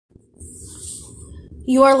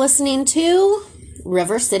You are listening to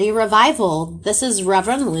River City Revival. This is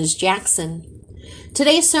Reverend Liz Jackson.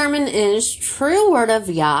 Today's sermon is True Word of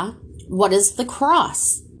Yah. What is the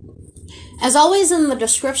cross? As always, in the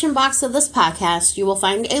description box of this podcast, you will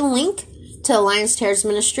find a link to Alliance Tears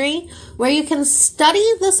Ministry where you can study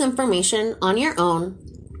this information on your own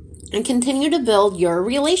and continue to build your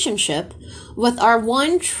relationship with our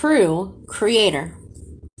one true Creator.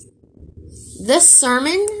 This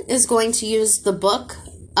sermon is going to use the book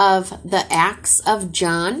of the Acts of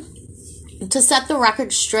John to set the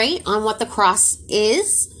record straight on what the cross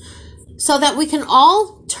is so that we can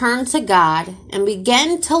all turn to God and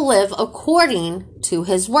begin to live according to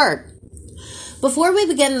His Word. Before we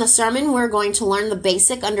begin the sermon, we're going to learn the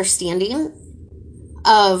basic understanding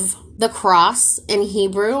of the cross in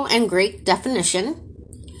Hebrew and Greek definition.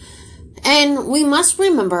 And we must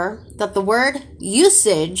remember that the word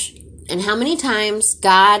usage and how many times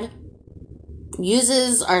God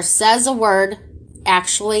uses or says a word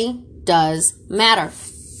actually does matter.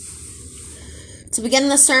 To begin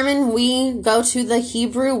the sermon, we go to the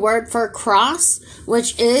Hebrew word for cross,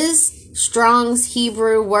 which is Strong's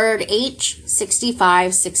Hebrew word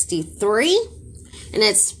H6563, and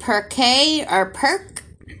it's perke or perk,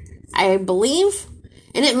 I believe,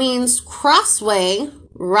 and it means crossway,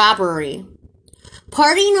 robbery,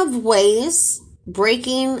 parting of ways,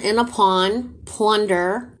 breaking in upon,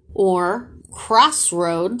 plunder, or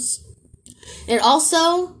crossroads. It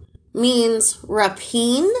also means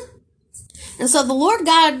rapine. And so the Lord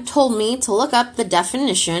God told me to look up the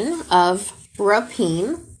definition of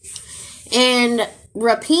rapine. And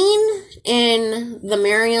rapine in the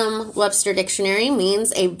Merriam-Webster dictionary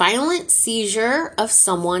means a violent seizure of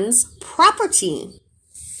someone's property.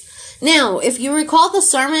 Now, if you recall the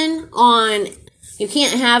sermon on you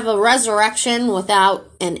can't have a resurrection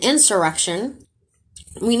without an insurrection,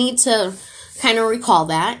 we need to kind of recall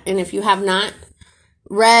that. And if you have not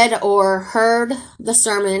read or heard the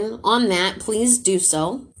sermon on that, please do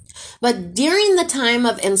so. But during the time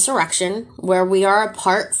of insurrection, where we are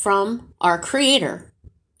apart from our Creator,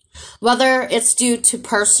 whether it's due to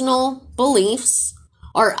personal beliefs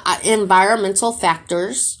or environmental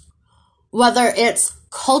factors, whether it's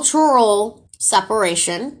cultural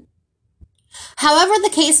separation, however the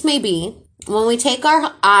case may be, when we take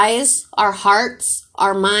our eyes, our hearts,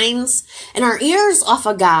 our minds, and our ears off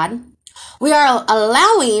of God, we are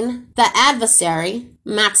allowing the adversary,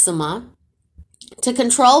 Maxima, to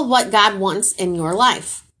control what God wants in your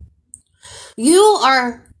life. You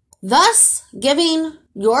are thus giving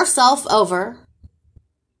yourself over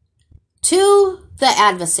to the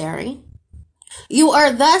adversary. You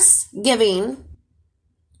are thus giving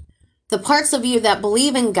the parts of you that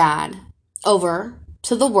believe in God over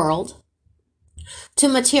to the world, to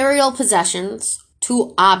material possessions,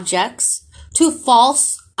 to objects, to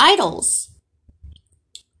false idols.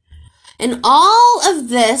 And all of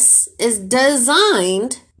this is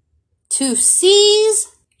designed to seize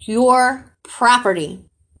your property.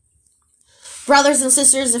 Brothers and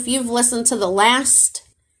sisters, if you've listened to the last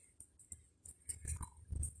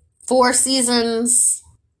 4 seasons,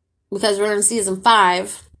 because we're in season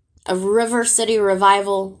 5 of River City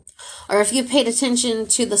Revival, or if you paid attention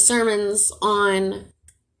to the sermons on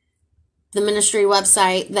the ministry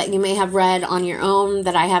website that you may have read on your own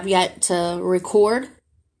that I have yet to record,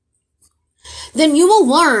 then you will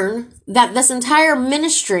learn that this entire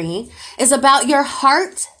ministry is about your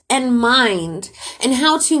heart and mind and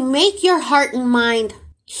how to make your heart and mind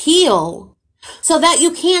heal so that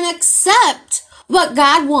you can accept what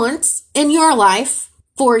God wants in your life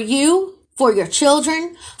for you, for your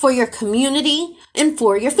children, for your community, and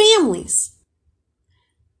for your families.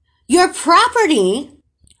 Your property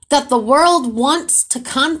that the world wants to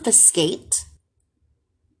confiscate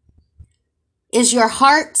is your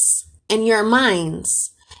hearts and your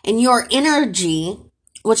minds and your energy,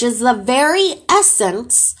 which is the very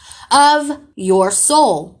essence of your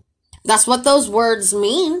soul. That's what those words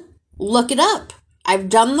mean. Look it up. I've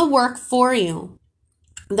done the work for you.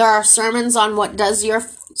 There are sermons on what does your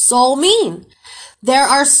soul mean. There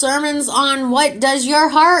are sermons on what does your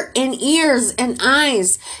heart and ears and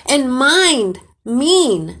eyes and mind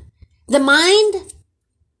mean. The mind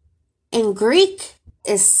in Greek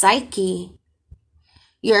is psyche.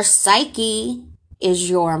 Your psyche is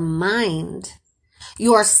your mind.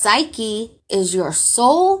 Your psyche is your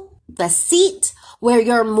soul, the seat where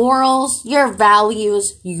your morals, your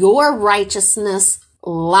values, your righteousness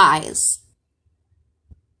lies.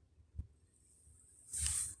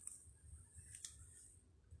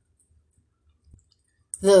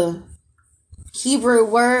 The Hebrew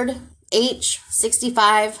word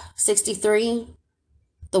H6563,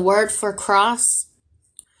 the word for cross,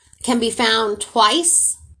 can be found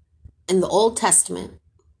twice in the Old Testament.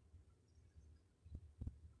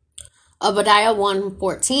 Obadiah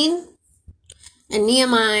 1:14 and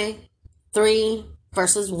Nehemiah 3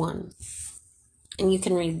 verses 1. And you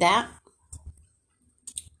can read that.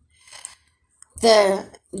 The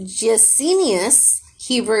Gesenius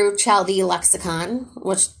Hebrew Chaldee Lexicon,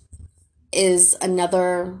 which is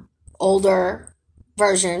another older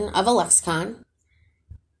version of a lexicon,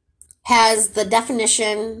 has the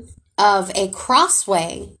definition of a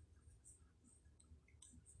crossway,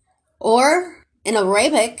 or in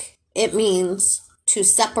Arabic, it means to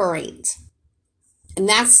separate. And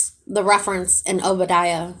that's the reference in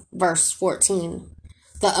Obadiah verse 14,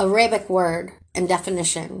 the Arabic word and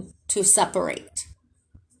definition, to separate.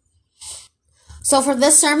 So for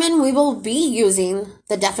this sermon, we will be using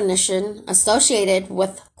the definition associated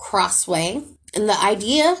with crossway and the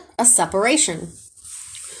idea of separation.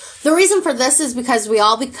 The reason for this is because we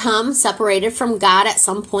all become separated from God at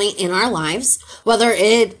some point in our lives, whether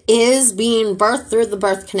it is being birthed through the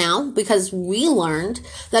birth canal, because we learned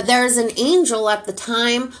that there is an angel at the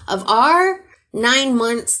time of our 9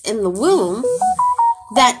 months in the womb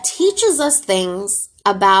that teaches us things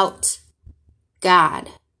about God.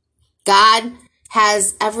 God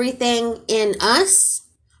has everything in us.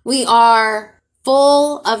 We are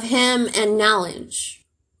full of Him and knowledge.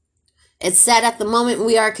 It's said at the moment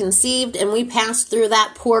we are conceived and we pass through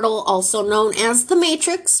that portal, also known as the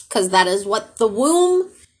matrix, because that is what the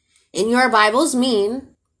womb in your Bibles mean,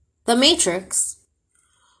 the matrix.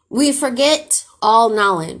 We forget all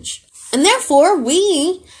knowledge. And therefore,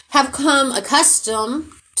 we have come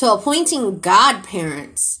accustomed to appointing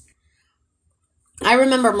godparents. I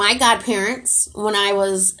remember my godparents when I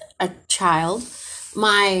was a child.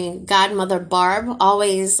 My godmother, Barb,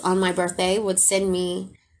 always on my birthday would send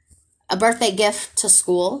me a birthday gift to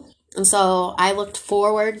school. And so I looked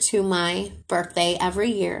forward to my birthday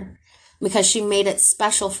every year because she made it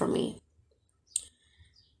special for me.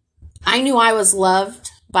 I knew I was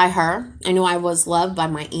loved by her. I knew I was loved by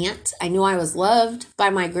my aunt. I knew I was loved by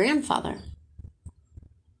my grandfather.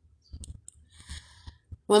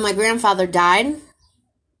 When my grandfather died,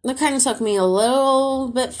 it kind of took me a little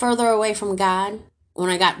bit further away from God. When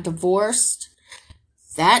I got divorced,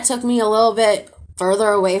 that took me a little bit further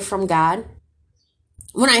away from God.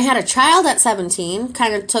 When I had a child at 17,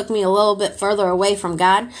 kind of took me a little bit further away from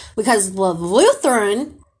God because the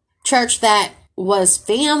Lutheran church that was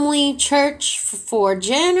family church for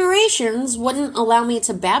generations wouldn't allow me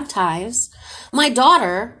to baptize my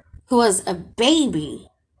daughter, who was a baby,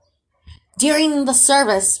 during the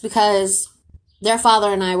service because their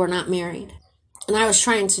father and I were not married. And I was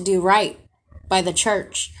trying to do right by the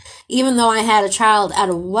church. Even though I had a child out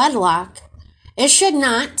of wedlock, it should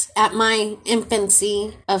not, at my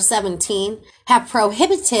infancy of 17, have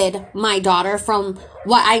prohibited my daughter from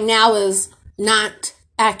what I now is not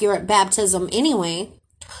accurate baptism anyway,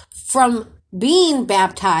 from being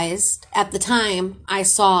baptized at the time I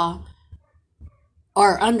saw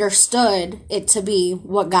or understood it to be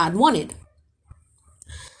what God wanted.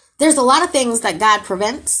 There's a lot of things that God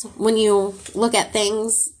prevents when you look at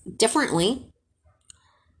things differently.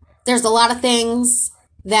 There's a lot of things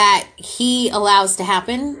that He allows to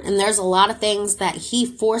happen, and there's a lot of things that He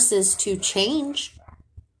forces to change.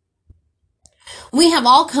 We have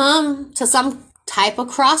all come to some type of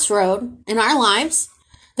crossroad in our lives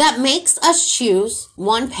that makes us choose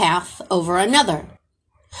one path over another.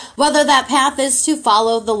 Whether that path is to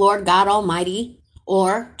follow the Lord God Almighty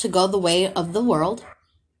or to go the way of the world,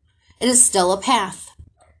 it is still a path.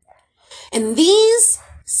 And these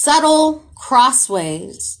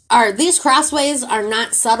crossways are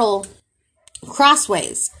not subtle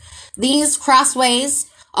crossways. These crossways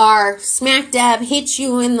are smack dab, hit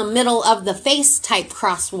you in the middle of the face type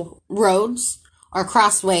crossroads or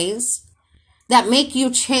crossways that make you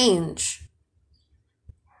change.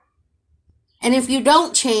 And if you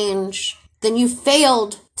don't change, then you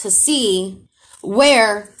failed to see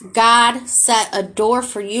where God set a door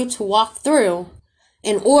for you to walk through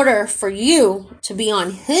in order for you to be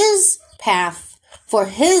on His path for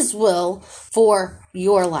His will for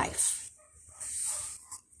your life.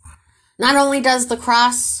 Not only does the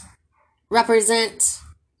cross represent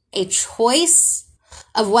a choice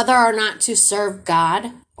of whether or not to serve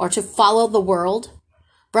God or to follow the world,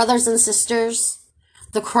 brothers and sisters,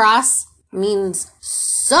 the cross means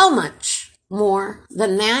so much more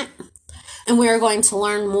than that, and we are going to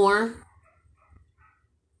learn more.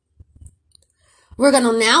 We're going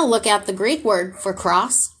to now look at the Greek word for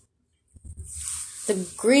cross. The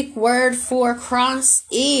Greek word for cross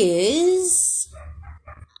is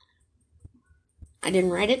I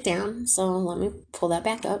didn't write it down, so let me pull that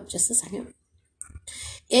back up just a second.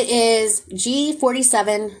 It is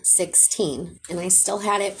G4716, and I still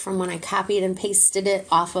had it from when I copied and pasted it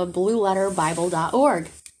off of blueletterbible.org.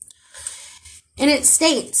 And it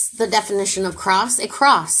states the definition of cross: a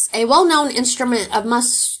cross, a well-known instrument of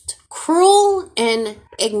most cruel and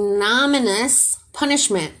ignominious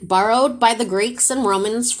punishment, borrowed by the Greeks and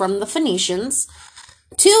Romans from the Phoenicians.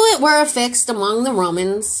 To it were affixed among the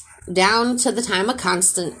Romans, down to the time of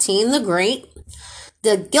Constantine the Great,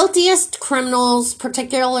 the guiltiest criminals,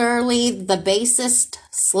 particularly the basest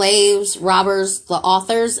slaves, robbers, the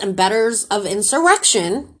authors and betters of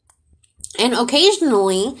insurrection, and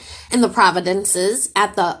occasionally, in the provinces,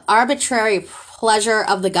 at the arbitrary pleasure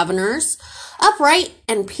of the governors, upright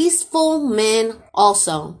and peaceful men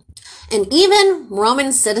also, and even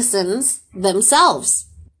Roman citizens themselves.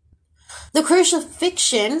 The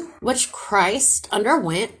crucifixion which Christ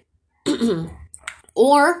underwent,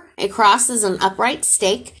 or a cross, is an upright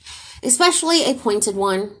stake, especially a pointed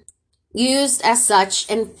one, used as such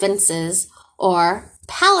in fences or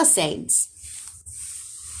palisades.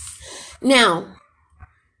 Now,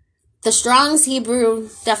 the Strong's Hebrew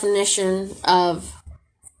definition of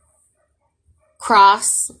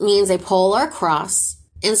cross means a pole or cross,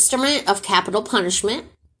 instrument of capital punishment.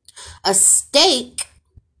 A stake,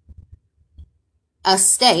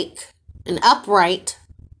 an upright.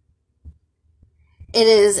 It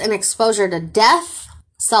is an exposure to death,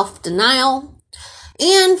 self-denial,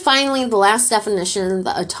 and finally, the last definition,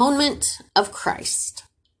 the atonement of Christ.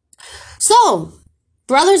 So,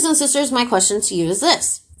 brothers and sisters, my question to you is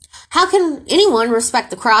this: how can anyone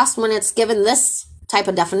respect the cross when it's given this type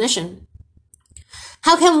of definition?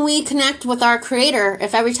 How can we connect with our Creator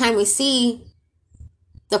if every time we see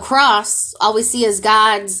the cross, all we see is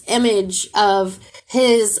God's image of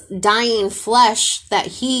his dying flesh that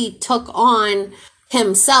he took on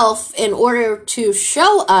himself in order to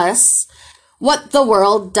show us what the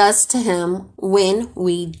world does to him when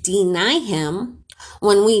we deny him,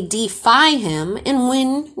 when we defy him, and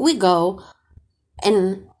when we go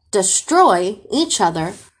and destroy each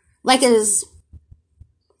other, like is,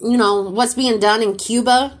 what's being done in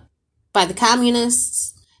Cuba by the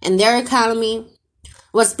communists and their economy,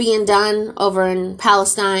 what's being done over in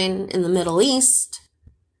Palestine in the Middle East,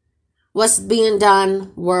 what's being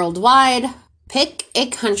done worldwide. Pick a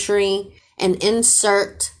country and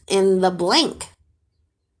insert in the blank.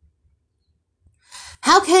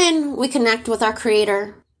 How can we connect with our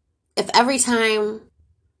Creator if every time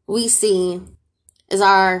we see is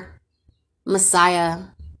our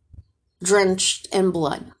Messiah drenched in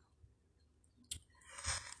blood?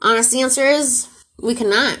 Honest answer is we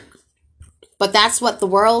cannot. But that's what the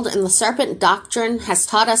world and the serpent doctrine has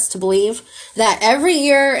taught us to believe, that every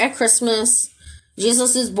year at Christmas,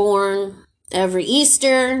 Jesus is born. Every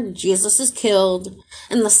Easter, Jesus is killed,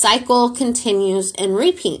 and the cycle continues and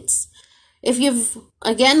repeats. If you've,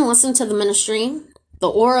 again, listened to the ministry, the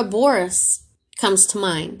Ouroboros comes to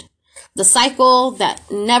mind. The cycle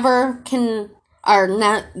that never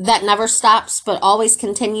stops, but always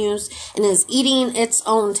continues and is eating its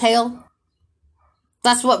own tail.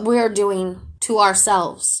 That's what we're doing to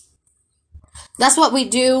ourselves. That's what we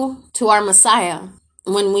do to our Messiah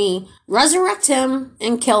when we resurrect him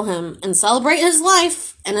and kill him and celebrate his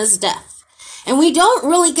life and his death. And we don't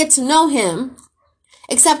really get to know him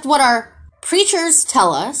except what our preachers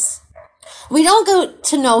tell us. We don't go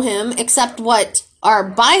to know him except what our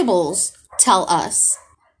Bibles tell us.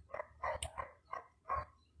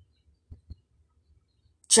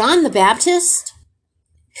 John the Baptist,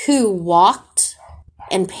 who walked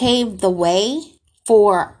and paved the way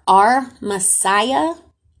for our Messiah,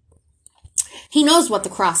 he knows what the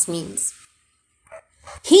cross means.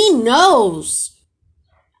 He knows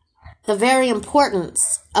the very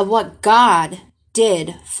importance of what God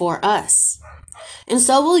did for us. And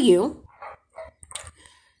so will you.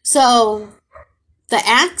 So, the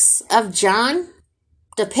Acts of John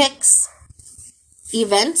depicts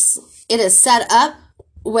events. It is set up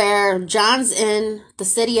where John's in the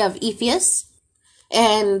city of Ephesus,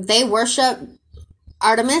 and they worship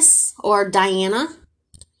Artemis or Diana.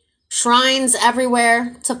 Shrines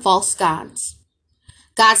everywhere to false gods.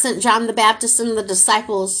 God sent John the Baptist and the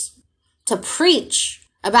disciples to preach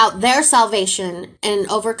about their salvation and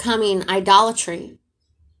overcoming idolatry.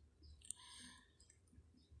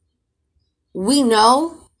 We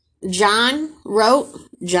know John wrote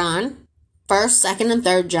John, 1st, 2nd, and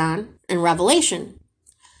 3rd John, and Revelation.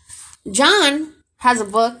 John has a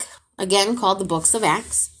book, again, called the Books of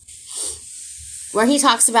Acts, where he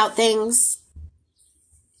talks about things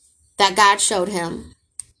that God showed him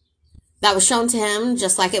that was shown to him,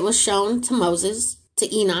 just like it was shown to Moses,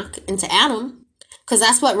 to Enoch, and to Adam, because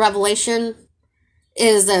that's what Revelation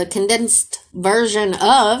is a condensed version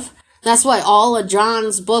of. That's what all of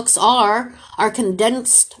John's books are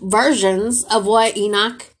condensed versions of what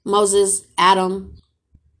Enoch, Moses, Adam,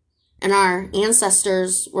 and our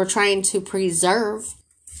ancestors were trying to preserve.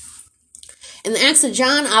 In the Acts of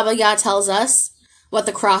John, Abba Yah tells us what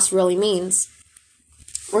the cross really means.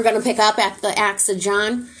 We're going to pick up at the Acts of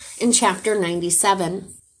John in chapter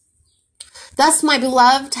 97. Thus, my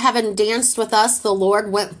beloved, having danced with us, the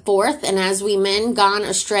Lord went forth, and as we men gone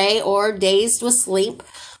astray or dazed with sleep,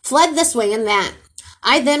 fled this way and that.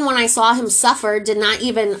 I then, when I saw him suffer, did not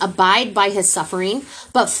even abide by his suffering,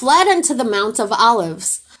 but fled unto the Mount of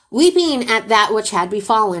Olives, weeping at that which had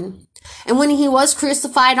befallen. And when he was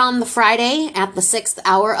crucified on the Friday, at the 6th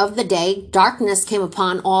hour of the day, darkness came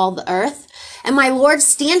upon all the earth. And my Lord,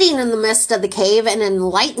 standing in the midst of the cave and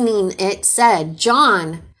enlightening it, said,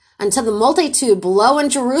 John, unto the multitude below in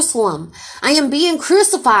Jerusalem, I am being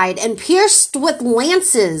crucified and pierced with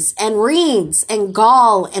lances and reeds, and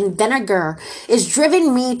gall and vinegar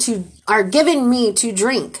are given me to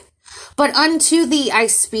drink. But unto thee I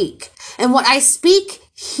speak, and what I speak,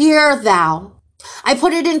 hear thou. I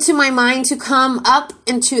put it into my mind to come up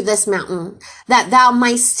into this mountain, that thou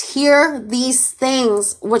mightst hear these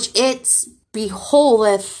things which it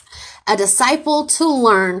beholdeth a disciple to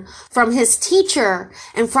learn from his teacher,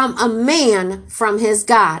 and from a man from his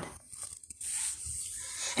God.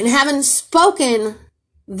 And having spoken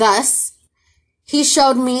thus, he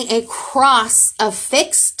showed me a cross of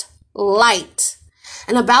fixed light,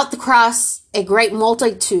 and about the cross a great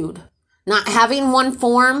multitude, not having one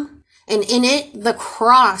form, and in it the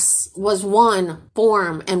cross was one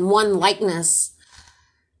form and one likeness.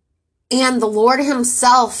 And the Lord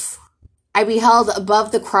himself I beheld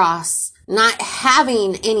above the cross, not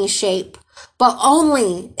having any shape, but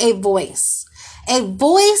only a voice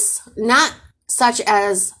not such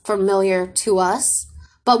as familiar to us,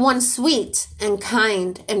 but one sweet and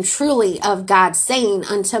kind and truly of God, saying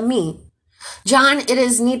unto me, John, it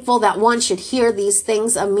is needful that one should hear these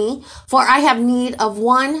things of me, for I have need of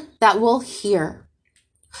one that will hear.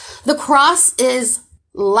 The cross is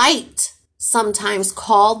light, sometimes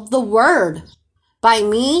called the Word, by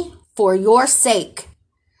me, for your sake.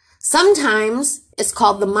 Sometimes it's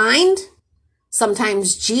called the mind,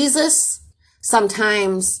 sometimes Jesus,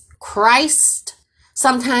 sometimes Christ,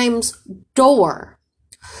 sometimes door.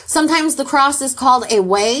 Sometimes the cross is called a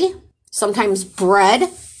way, sometimes bread,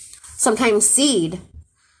 sometimes seed,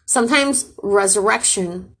 sometimes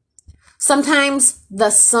resurrection, sometimes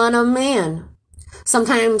the Son of Man,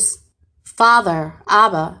 sometimes Father,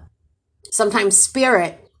 Abba, sometimes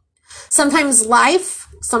Spirit, sometimes life,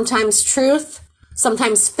 sometimes truth,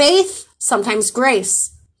 sometimes faith, sometimes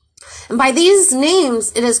grace. And by these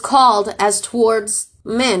names it is called as towards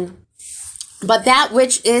men. But that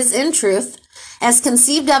which is in truth, as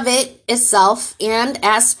conceived of it itself, and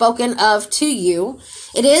as spoken of to you,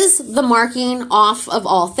 it is the marking off of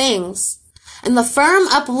all things, and the firm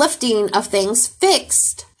uplifting of things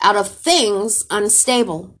fixed out of things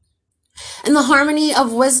unstable, and the harmony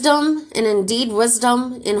of wisdom, and indeed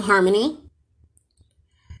wisdom in harmony.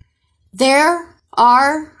 There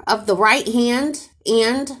are of the right hand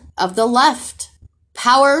and of the left,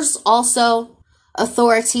 powers also,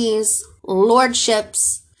 authorities,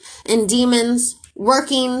 lordships, and demons,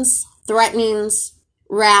 workings, threatenings,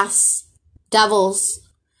 wraths, devils,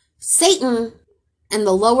 Satan, and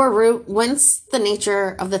the lower root whence the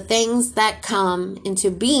nature of the things that come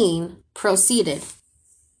into being proceeded.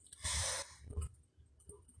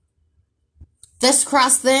 This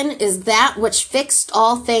cross then is that which fixed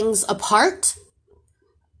all things apart,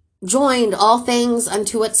 joined all things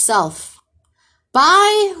unto itself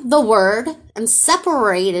by the word, and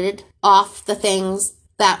separated off the things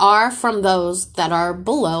that are from those that are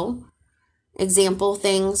below. Example,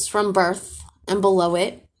 things from birth and below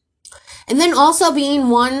it. And then also being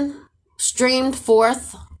one, streamed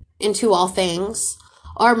forth into all things,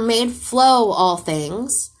 or made flow all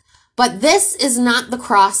things. But this is not the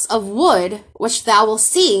cross of wood, which thou wilt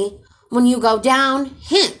see when you go down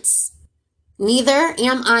hence. Neither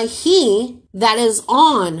am I he that is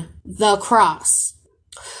on the cross,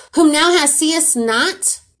 whom thou seest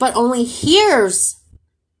not, but only hears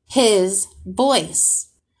his voice.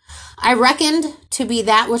 I reckoned to be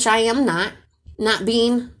that which I am not, not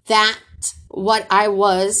being that what I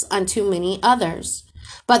was unto many others.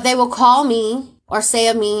 But they will call me, or say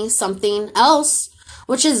of me, something else,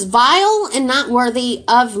 which is vile and not worthy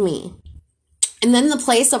of me. And then the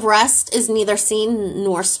place of rest is neither seen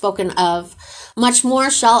nor spoken of. Much more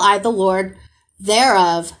shall I, the Lord,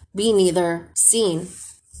 thereof be neither seen.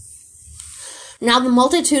 Now the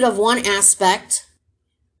multitude of one aspect,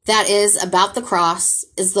 that is about the cross,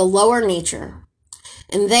 is the lower nature.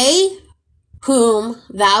 And they whom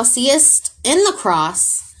thou seest in the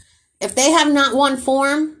cross, if they have not one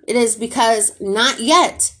form, it is because not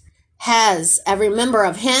yet has every member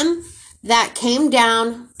of him that came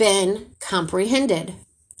down been comprehended.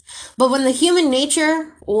 But when the human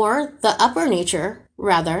nature, or the upper nature,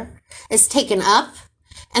 rather, is taken up,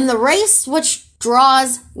 and the race which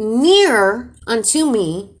draws near unto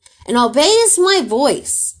me, and obeys my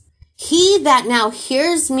voice, he that now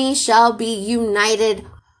hears me shall be united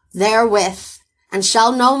therewith, and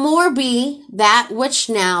shall no more be that which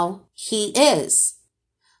now he is,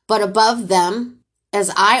 but above them,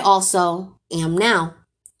 as I also am now.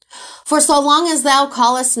 For so long as thou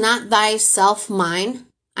callest not thyself mine,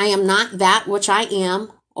 I am not that which I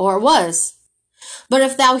am or was. But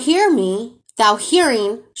if thou hear me, thou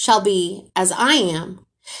hearing shall be as I am,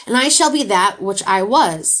 and I shall be that which I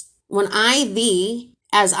was, when I thee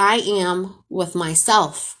as I am with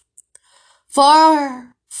myself.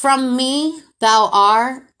 For from me thou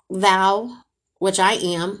art thou which I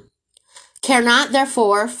am. Care not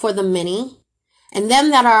therefore for the many, and them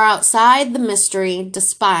that are outside the mystery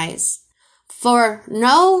despise. For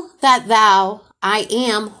know that thou I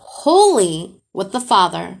am wholly with the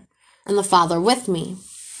Father, and the Father with me.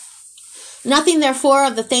 Nothing therefore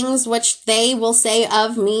of the things which they will say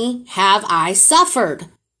of me have I suffered.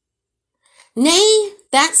 Nay,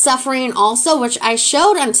 that suffering also which I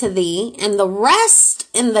showed unto thee, and the rest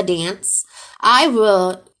in the dance, I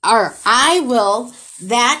will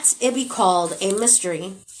that it be called a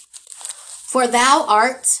mystery. For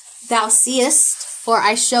thou seest, for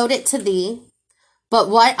I showed it to thee, but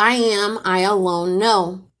what I am I alone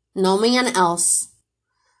know, no man else.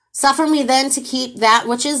 Suffer me then to keep that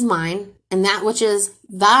which is mine, and that which is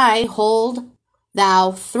thy hold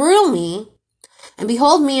thou through me, and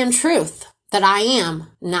behold me in truth, that I am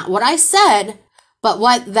not what I said, but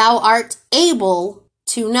what thou art able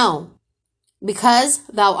to know, because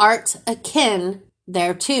thou art akin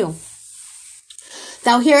thereto.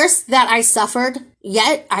 Thou hearest that I suffered,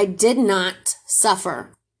 yet I did not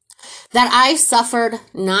suffer. That I suffered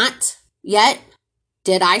not, yet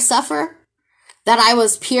did I suffer. That I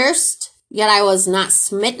was pierced, yet I was not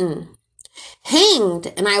smitten.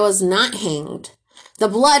 Hanged, and I was not hanged. The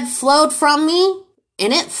blood flowed from me,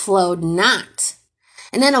 and it flowed not.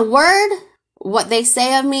 And in a word, what they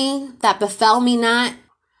say of me, that befell me not,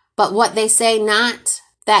 but what they say not,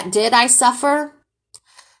 that did I suffer.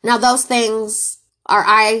 Now those things are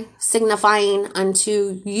I signifying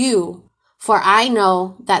unto you, for I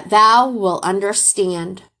know that thou wilt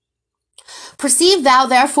understand. Perceive thou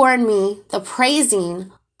therefore in me the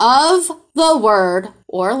praising of the word,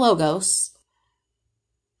 or logos,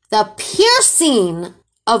 the piercing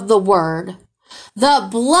of the word, the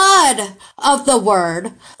blood of the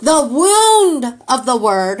word, the wound of the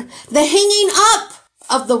word, the hanging up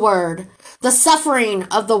of the word, the suffering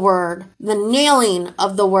of the word, the nailing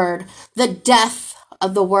of the word, the death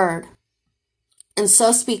of the word. And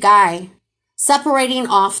so speak I, separating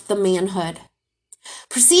off the manhood.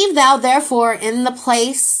 Perceive thou therefore in the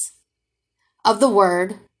place of the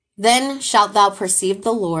word, then shalt thou perceive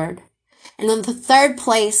the Lord. And in the third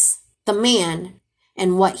place, the man,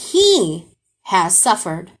 and what he has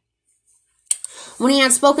suffered. When he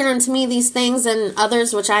had spoken unto me these things and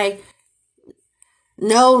others which I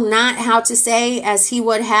know not how to say as he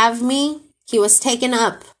would have me, he was taken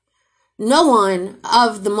up, no one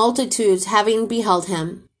of the multitudes having beheld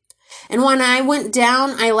him. And when I went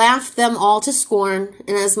down, I laughed them all to scorn,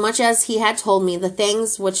 inasmuch as he had told me the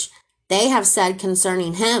things which they have said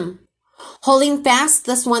concerning him, holding fast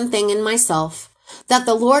this one thing in myself, that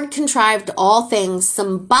the Lord contrived all things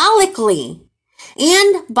symbolically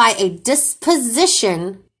and by a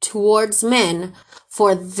disposition towards men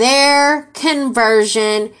for their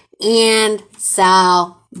conversion and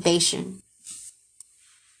salvation.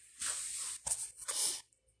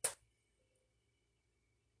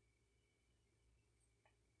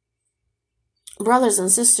 Brothers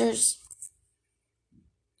and sisters,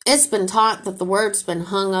 it's been taught that the word's been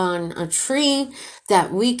hung on a tree,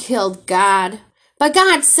 that we killed God. But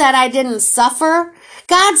God said I didn't suffer.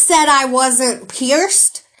 God said I wasn't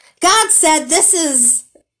pierced. God said this is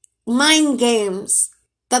mind games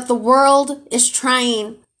that the world is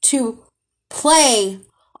trying to play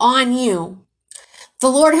on you. The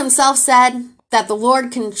Lord himself said that the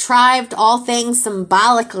Lord contrived all things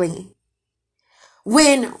symbolically.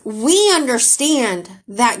 When we understand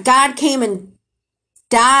that God came and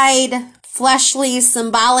died fleshly,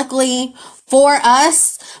 symbolically for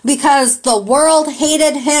us, because the world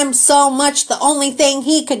hated him so much, the only thing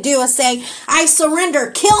he could do is say, I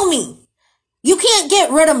surrender, kill me. You can't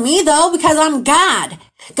get rid of me though, because I'm God.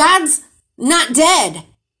 God's not dead.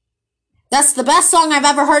 That's the best song I've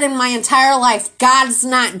ever heard in my entire life. God's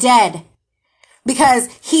not dead. Because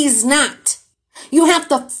he's not. You have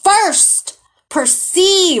to first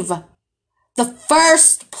perceive the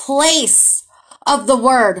first place of the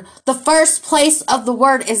word. The first place of the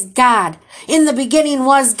word is God. In the beginning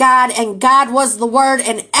was God, and God was the word,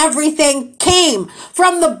 and everything came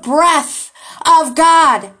from the breath of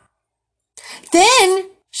God. Then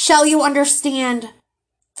shall you understand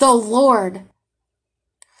the Lord.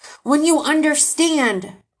 When you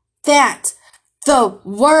understand that the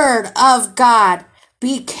word of God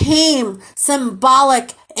became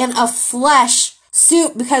symbolic in a flesh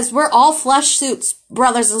suit, because we're all flesh suits,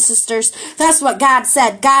 brothers and sisters. That's what God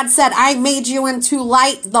said. God said, I made you into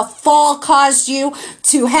light. The fall caused you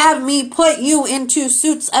to have me put you into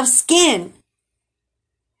suits of skin.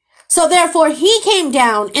 So therefore, he came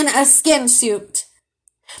down in a skin suit.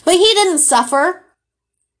 But he didn't suffer.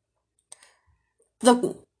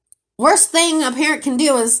 The worst thing a parent can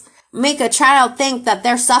do is make a child think that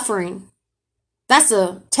they're suffering. That's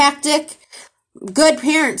a tactic good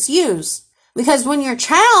parents use. Because when your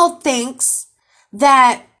child thinks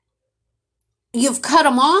that you've cut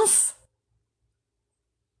them off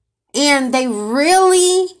and they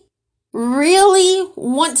really, really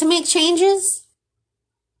want to make changes,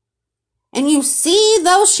 and you see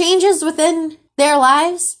those changes within their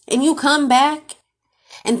lives, and you come back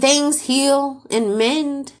and things heal and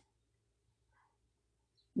mend,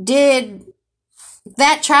 did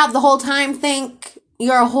that child the whole time think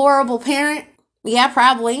you're a horrible parent? Yeah,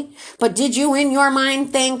 probably. But did you in your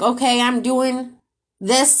mind think, okay, I'm doing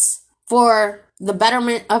this for the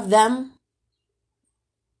betterment of them?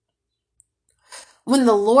 When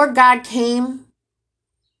the Lord God came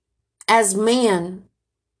as man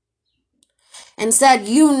and said,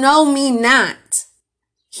 you know me not,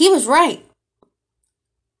 he was right.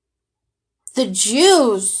 The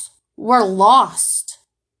Jews were lost.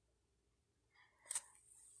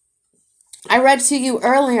 I read to you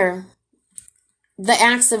earlier the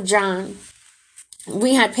Acts of John.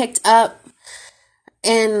 We had picked up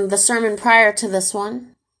in the sermon prior to this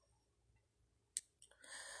one,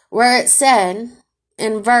 where it said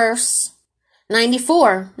in verse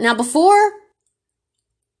 94, now before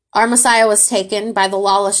our Messiah was taken by the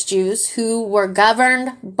lawless Jews who were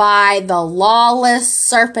governed by the lawless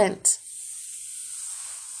serpent.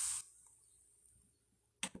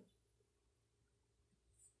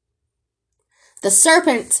 The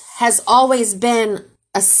serpent has always been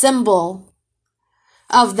a symbol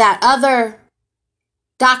of that other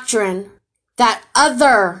doctrine, that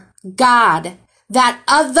other God, that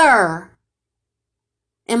other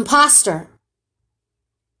imposter.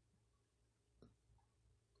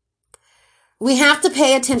 We have to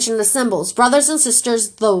pay attention to symbols. Brothers and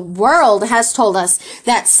sisters, the world has told us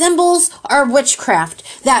that symbols are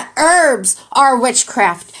witchcraft, that herbs are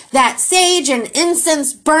witchcraft, that sage and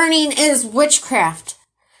incense burning is witchcraft.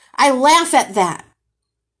 I laugh at that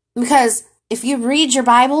because if you read your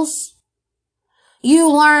Bibles,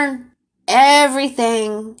 you learn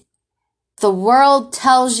everything the world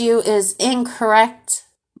tells you is incorrect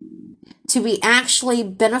to be actually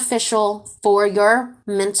beneficial for your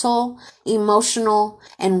mental, emotional,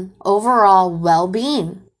 and overall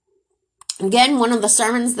well-being. Again, one of the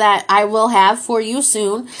sermons that I will have for you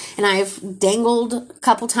soon, and I've dangled a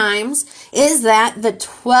couple times, is that the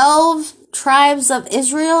 12 tribes of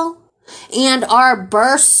Israel and our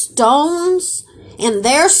birthstones and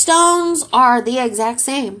their stones are the exact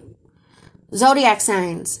same. Zodiac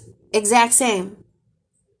signs, exact same.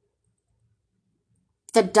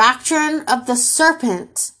 The doctrine of the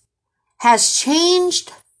serpent has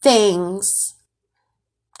changed things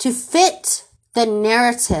to fit the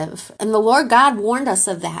narrative. And the Lord God warned us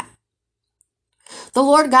of that. The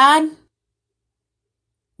Lord God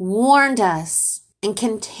warned us and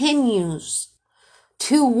continues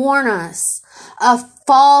to warn us of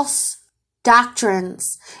false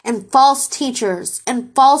doctrines and false teachers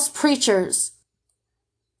and false preachers.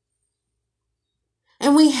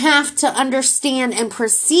 And we have to understand and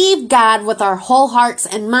perceive God with our whole hearts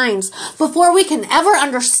and minds before we can ever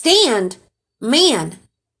understand man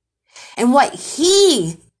and what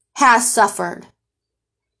he has suffered.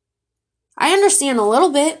 I understand a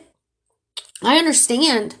little bit. I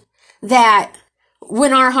understand that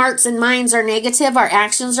When our hearts and minds are negative, our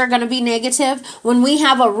actions are going to be negative. When we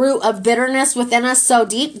have a root of bitterness within us so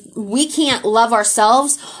deep, we can't love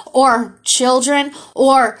ourselves or children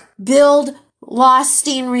or build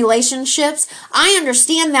lasting relationships. I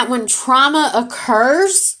understand that when trauma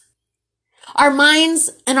occurs, our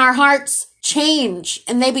minds and our hearts change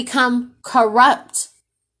and they become corrupt.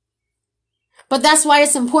 But that's why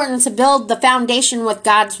it's important to build the foundation with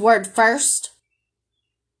God's word first.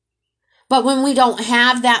 But when we don't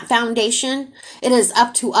have that foundation, it is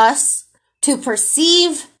up to us to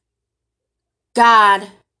perceive God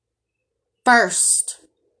first.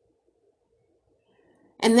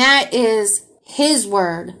 And that is His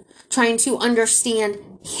word, trying to understand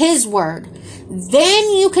His word.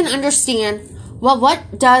 Then you can understand, well,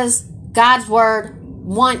 what does God's word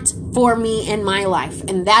want for me in my life?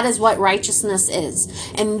 And that is what righteousness is.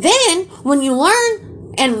 And then when you learn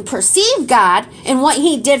and perceive God and what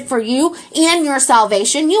He did for you and your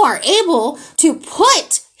salvation, you are able to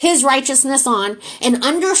put His righteousness on and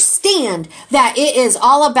understand that it is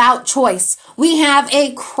all about choice. We have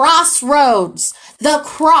a crossroads, the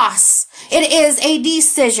cross. It is a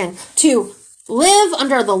decision to live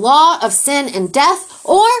under the law of sin and death,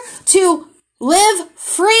 or to live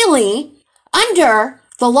freely under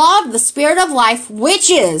the law of the Spirit of life, which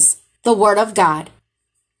is the Word of God.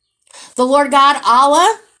 The Lord God,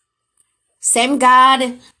 Allah, same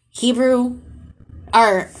God, Hebrew,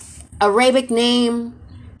 or Arabic name,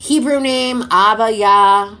 Hebrew name, Abba,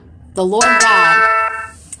 Yah, the Lord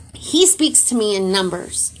God. He speaks to me in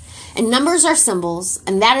numbers. And numbers are symbols,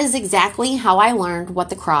 and that is exactly how I learned what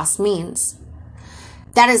the cross means.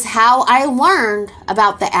 That is how I learned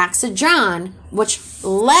about the Acts of John, which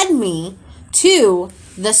led me to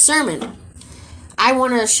the sermon. I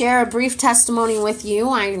want to share a brief testimony with you.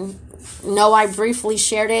 I know I briefly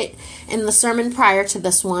shared it in the sermon prior to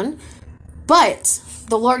this one, but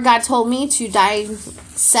the Lord God told me to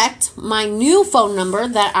dissect my new phone number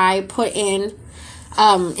that I put in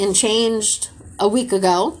and changed a week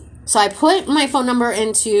ago. So I put my phone number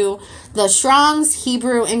into the Strong's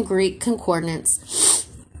Hebrew and Greek concordance.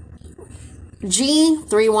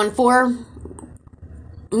 G314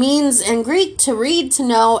 means in Greek to read, to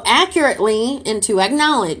know accurately, and to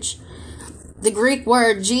acknowledge. The Greek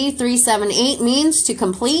word G378 means to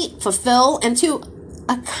complete, fulfill, and to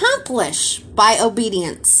accomplish by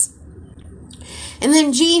obedience. And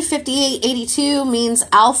then G5882 means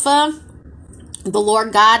Alpha. The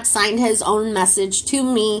Lord God signed His own message to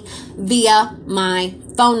me via my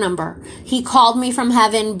phone number. He called me from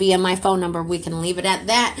heaven via my phone number. We can leave it at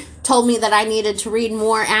that. Told me that I needed to read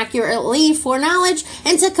more accurately for knowledge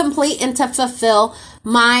and to complete and to fulfill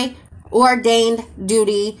my ordained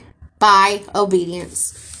duty by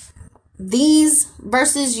obedience. These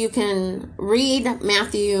verses you can read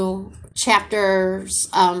Matthew chapters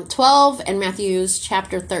 12 and Matthew's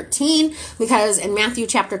chapter 13, because in Matthew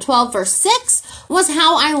chapter 12 verse 6 was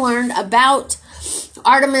how I learned about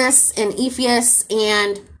Artemis and Ephesus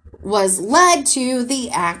and was led to the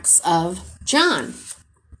Acts of John.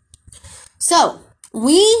 So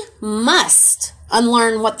we must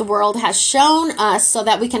unlearn what the world has shown us so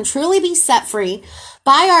that we can truly be set free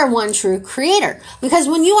by our one true Creator. Because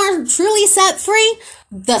when you are truly set free,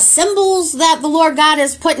 the symbols that the Lord God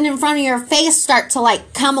is putting in front of your face start to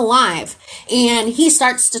come alive, and He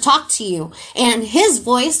starts to talk to you, and His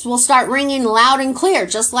voice will start ringing loud and clear,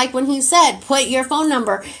 just like when He said, put your phone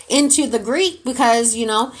number into the Greek, because,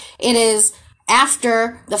 it is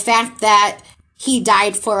after the fact that He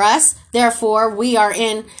died for us. Therefore, we are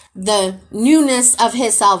in the newness of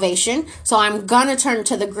His salvation. So I'm going to turn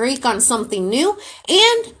to the Greek on something new.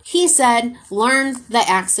 And He said, learn the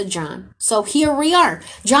Acts of John. So here we are.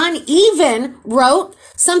 John even wrote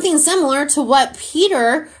something similar to what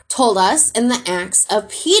Peter told us in the Acts of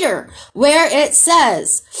Peter, where it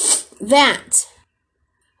says that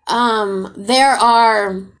there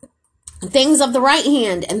are things of the right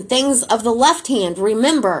hand and things of the left hand.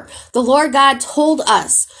 Remember, the Lord God told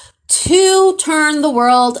us to turn the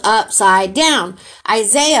world upside down.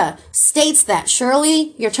 Isaiah states that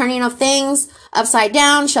surely your turning of things upside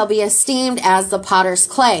down shall be esteemed as the potter's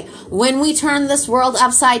clay. When we turn this world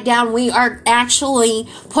upside down, we are actually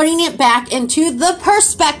putting it back into the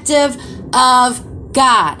perspective of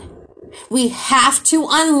God. We have to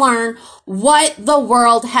unlearn what the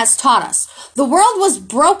world has taught us. The world was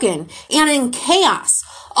broken and in chaos.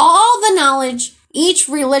 All the knowledge each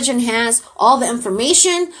religion has, all the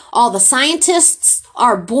information, all the scientists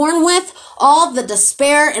are born with, all the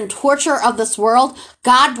despair and torture of this world,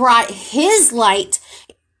 God brought His light,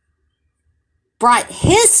 brought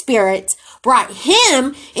His Spirit, brought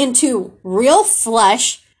Him into real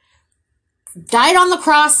flesh died on the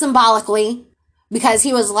cross symbolically because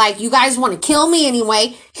he was like, you guys want to kill me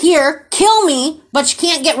anyway. Here, kill me, but you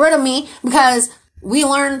can't get rid of me because we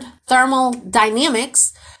learned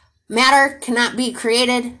thermodynamics. Matter cannot be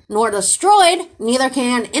created nor destroyed, neither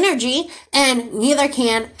can energy, and neither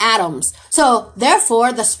can atoms. So,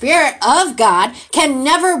 therefore, the Spirit of God can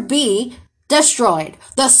never be destroyed.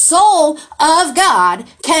 The soul of God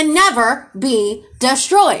can never be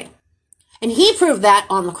destroyed. And he proved that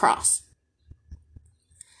on the cross.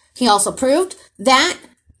 He also proved that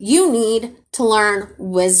you need to learn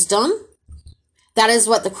wisdom. That is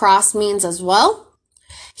what the cross means as well.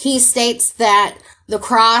 He states that the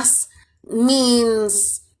cross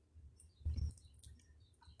means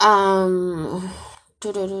the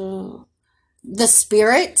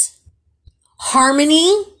spirit,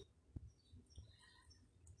 harmony.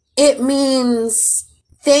 It means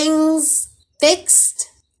things fixed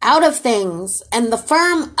out of things, and the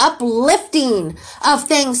firm uplifting of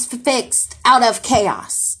things fixed out of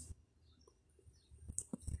chaos.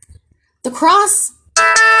 The cross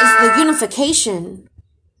is the unification.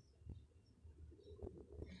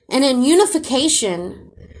 And in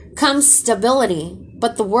unification comes stability,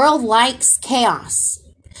 but the world likes chaos.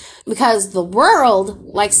 Because the world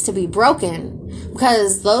likes to be broken.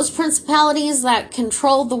 Because those principalities that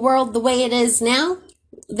control the world the way it is now,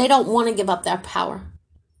 they don't want to give up their power.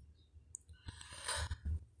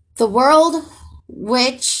 The world,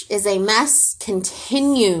 which is a mess,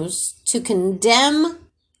 continues to condemn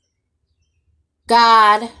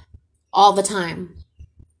God all the time.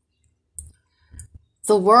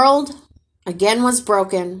 The world, again, was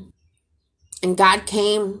broken, and God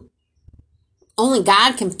came. Only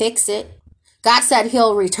God can fix it. God said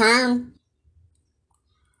he'll return.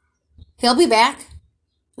 He'll be back.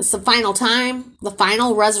 It's the final time, the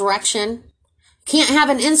final resurrection. Can't have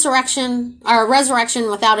an insurrection or a resurrection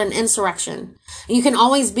without an insurrection. You can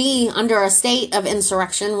always be under a state of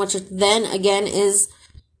insurrection, which then again is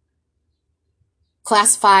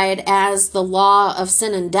classified as the law of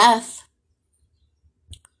sin and death.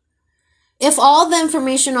 If all the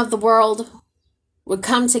information of the world would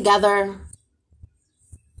come together,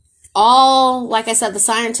 all, like I said, the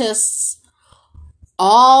scientists,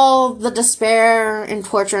 all the despair and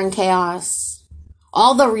torture and chaos,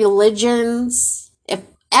 all the religions, if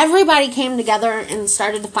everybody came together and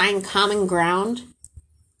started to find common ground,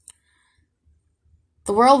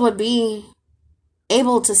 the world would be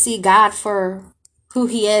able to see God for who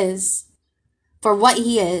he is, for what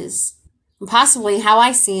he is, and possibly how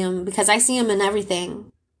I see him, because I see him in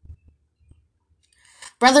everything.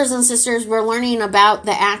 Brothers and sisters, we're learning about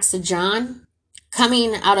the Acts of John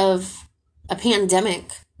coming out of a pandemic.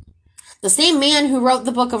 The same man who wrote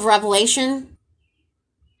the book of Revelation,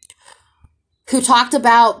 who talked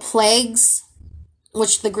about plagues,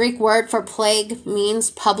 which the Greek word for plague means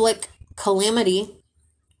public calamity,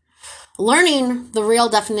 learning the real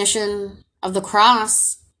definition of the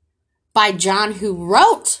cross by John, who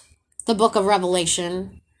wrote the book of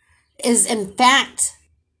Revelation, is in fact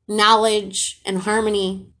knowledge and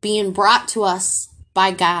harmony being brought to us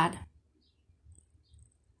by God.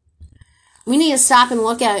 We need to stop and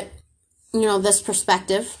look at, this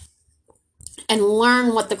perspective and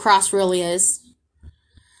learn what the cross really is.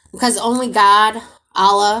 Because only God,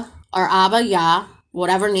 Allah, or Abba, Yah,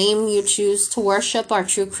 whatever name you choose to worship our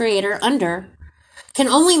true creator under, can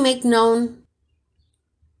only make known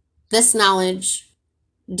this knowledge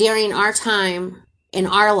during our time in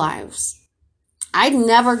our lives. I'd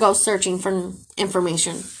never go searching for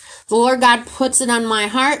information. The Lord God puts it on my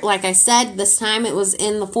heart. Like I said, this time it was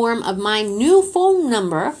in the form of my new phone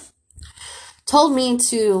number. Told me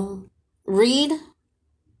to read,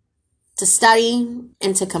 to study,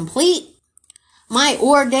 and to complete my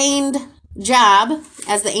ordained job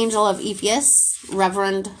as the Angel of Ephesus,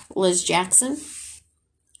 Reverend Liz Jackson.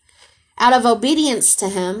 Out of obedience to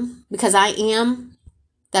him, because I am,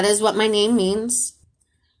 that is what my name means.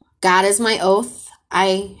 God is my oath.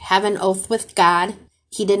 I have an oath with God.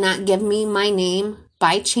 He did not give me my name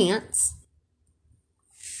by chance.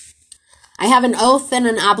 I have an oath and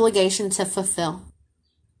an obligation to fulfill.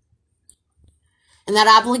 And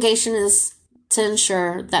that obligation is to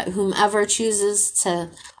ensure that whomever chooses to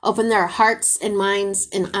open their hearts and minds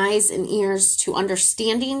and eyes and ears to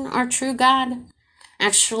understanding our true God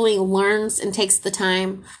actually learns and takes the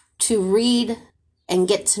time to read and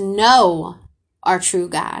get to know our true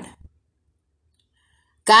God.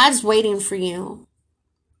 God's waiting for you.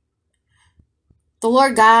 The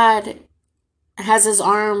Lord God has his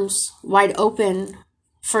arms wide open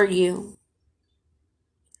for you.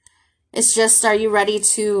 It's just, are you ready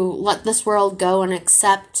to let this world go and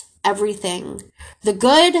accept everything. The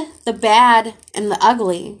good, the bad, and the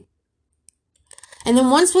ugly. And then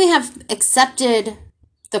once we have accepted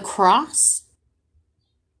the cross,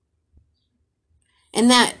 and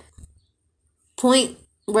that point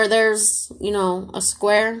where there's, a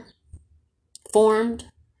square formed,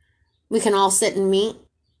 we can all sit and meet.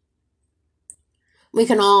 We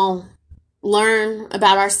can all learn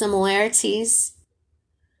about our similarities.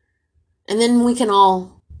 And then we can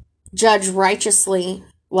all judge righteously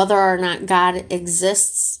whether or not God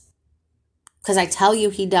exists. Because I tell you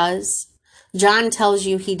he does. John tells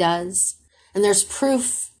you he does. And there's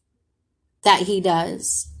proof that he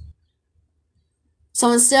does.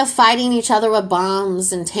 So instead of fighting each other with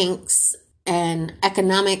bombs and tanks and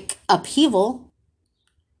economic upheaval,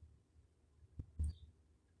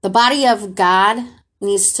 the body of God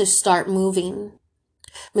needs to start moving,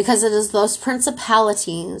 because it is those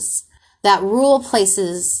principalities that rule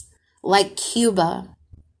places like Cuba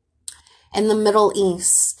and the Middle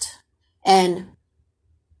East and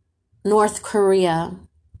North Korea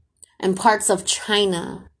and parts of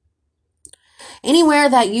China. Anywhere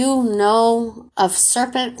that you know of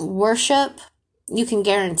serpent worship, you can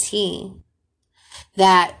guarantee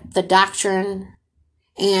that the doctrine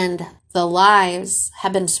and the lies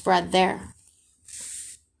have been spread there.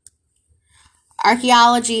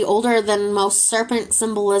 Archaeology older than most serpent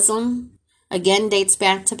symbolism again dates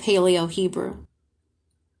back to Paleo-Hebrew.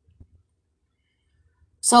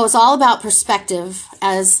 So it's all about perspective,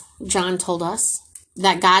 as John told us,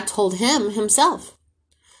 that God told him himself.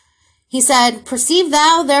 He said, "Perceive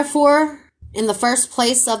thou therefore in the first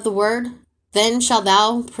place of the word, then shalt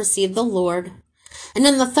thou perceive the Lord. And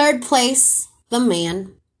in the third place, the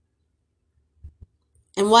man,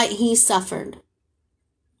 and what he suffered."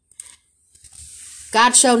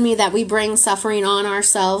 God showed me that we bring suffering on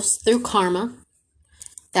ourselves through karma.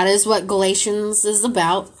 That is what Galatians is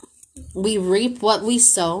about. We reap what we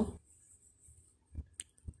sow.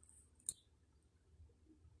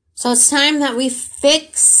 So it's time that we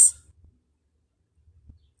fix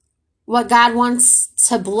what God wants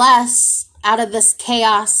to bless out of this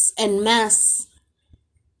chaos and mess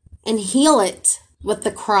and heal it with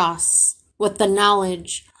the cross, with the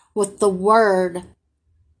knowledge, with the word,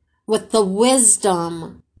 with the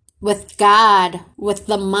wisdom, with God, with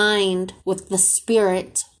the mind, with the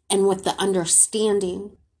spirit, and with the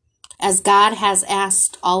understanding, as God has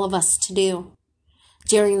asked all of us to do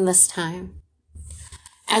during this time.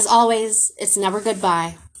 As always, it's never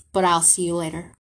goodbye, but I'll see you later.